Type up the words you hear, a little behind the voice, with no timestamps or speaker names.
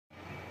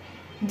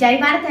Jai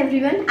Bharat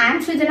everyone, I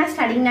am Srijana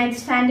studying 9th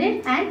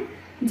standard and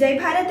Jai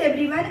Bharat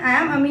everyone, I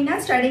am Amina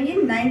studying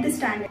in 9th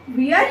standard.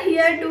 We are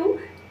here to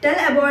tell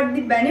about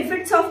the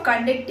benefits of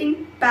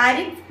conducting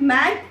PRAXIS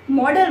Math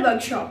Model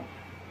Workshop.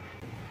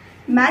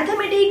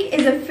 Mathematics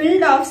is a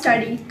field of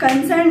study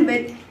concerned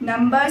with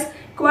numbers,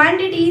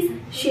 quantities,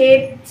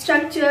 shape,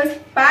 structures,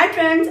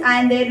 patterns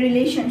and their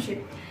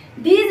relationship.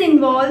 These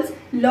involves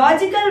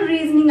logical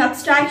reasoning,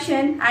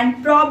 abstraction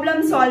and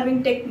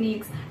problem-solving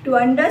techniques to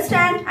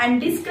understand and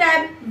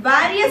describe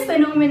various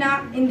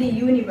phenomena in the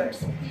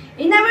universe.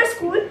 In our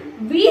school,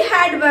 we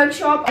had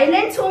workshop and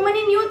learned so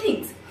many new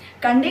things.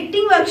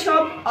 Conducting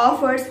workshop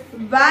offers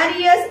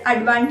various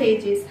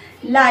advantages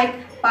like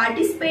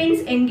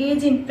participants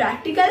engage in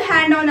practical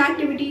hand-on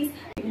activities.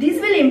 This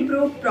will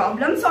improve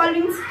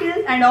problem-solving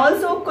skills and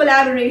also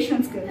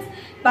collaboration skills.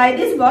 By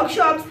these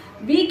workshops,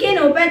 we can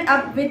open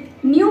up with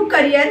new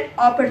career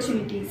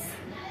opportunities.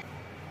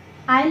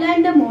 I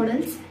learned the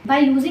models by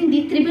using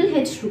the triple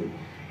H rule.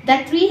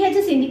 The 3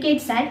 H's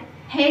indicates that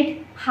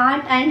head,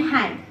 heart and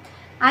hand.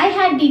 I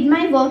had did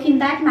my work in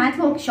that math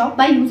workshop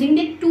by using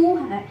the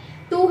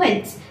two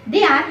heads.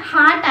 They are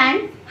heart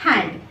and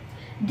hand.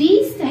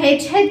 These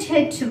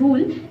H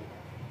rule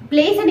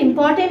plays an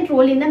important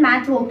role in the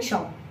math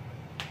workshop.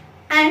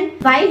 And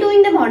while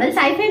doing the models,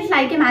 I felt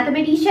like a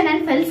mathematician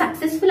and felt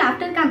successful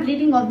after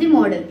completing of the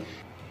model.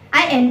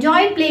 I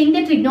enjoyed playing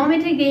the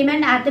trigonometry game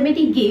and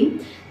arithmetic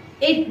game.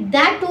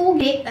 That too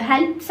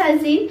helps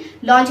us in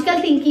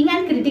logical thinking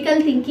and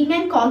critical thinking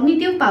and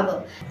cognitive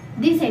power.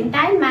 This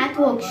entire math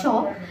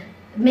workshop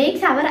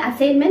makes our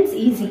assignments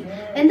easy.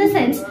 In the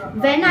sense,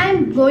 when I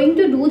am going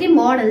to do the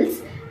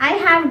models, I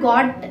have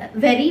got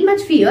very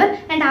much fear,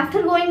 and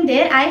after going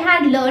there, I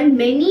had learned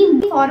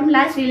many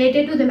formulas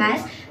related to the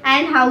maths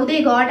and how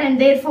they got and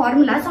their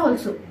formulas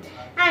also.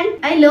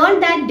 And I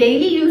learned that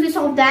daily uses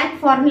of that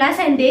formulas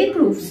and their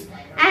proofs.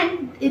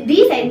 And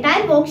this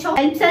entire workshop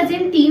helps us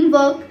in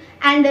teamwork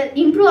and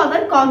improve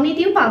our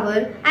cognitive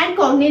power and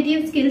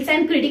cognitive skills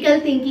and critical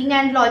thinking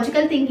and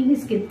logical thinking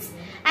skills.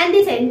 And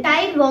this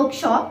entire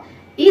workshop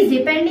is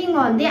depending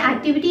on the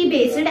activity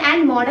based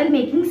and model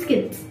making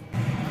skills.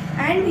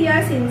 And we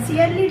are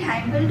sincerely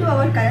thankful to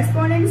our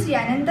correspondent Sri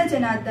Ananta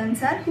Janardhan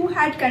sir who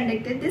had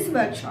conducted this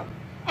workshop.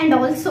 And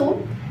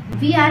also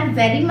we are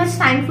very much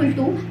thankful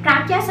to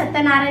Prakhya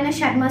Satyanarayana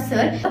Sharma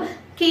sir,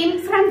 came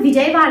from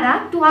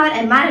Vijayawada to our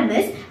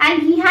MRMS,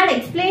 and he had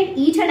explained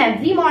each and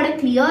every model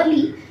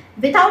clearly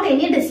without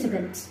any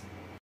disturbance.